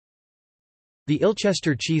The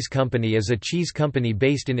Ilchester Cheese Company is a cheese company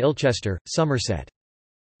based in Ilchester, Somerset.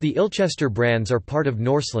 The Ilchester brands are part of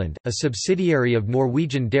Norseland, a subsidiary of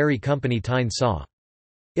Norwegian dairy company Tyne Saw.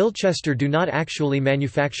 Ilchester do not actually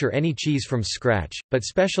manufacture any cheese from scratch, but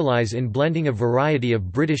specialise in blending a variety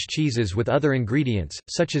of British cheeses with other ingredients,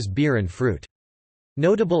 such as beer and fruit.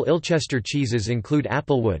 Notable Ilchester cheeses include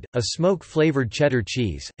Applewood, a smoke-flavoured cheddar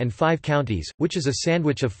cheese, and Five Counties, which is a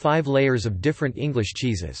sandwich of 5 layers of different English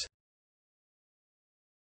cheeses.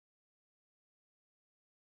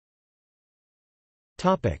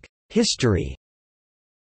 History.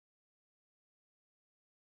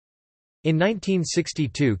 In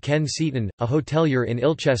 1962, Ken Seaton, a hotelier in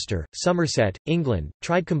Ilchester, Somerset, England,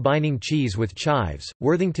 tried combining cheese with chives,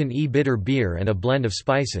 Worthington bitter beer and a blend of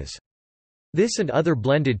spices. This and other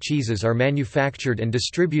blended cheeses are manufactured and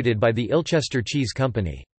distributed by the Ilchester Cheese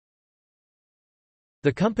Company.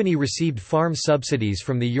 The company received farm subsidies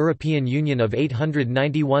from the European Union of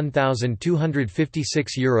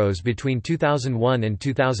 €891,256 between 2001 and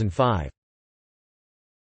 2005.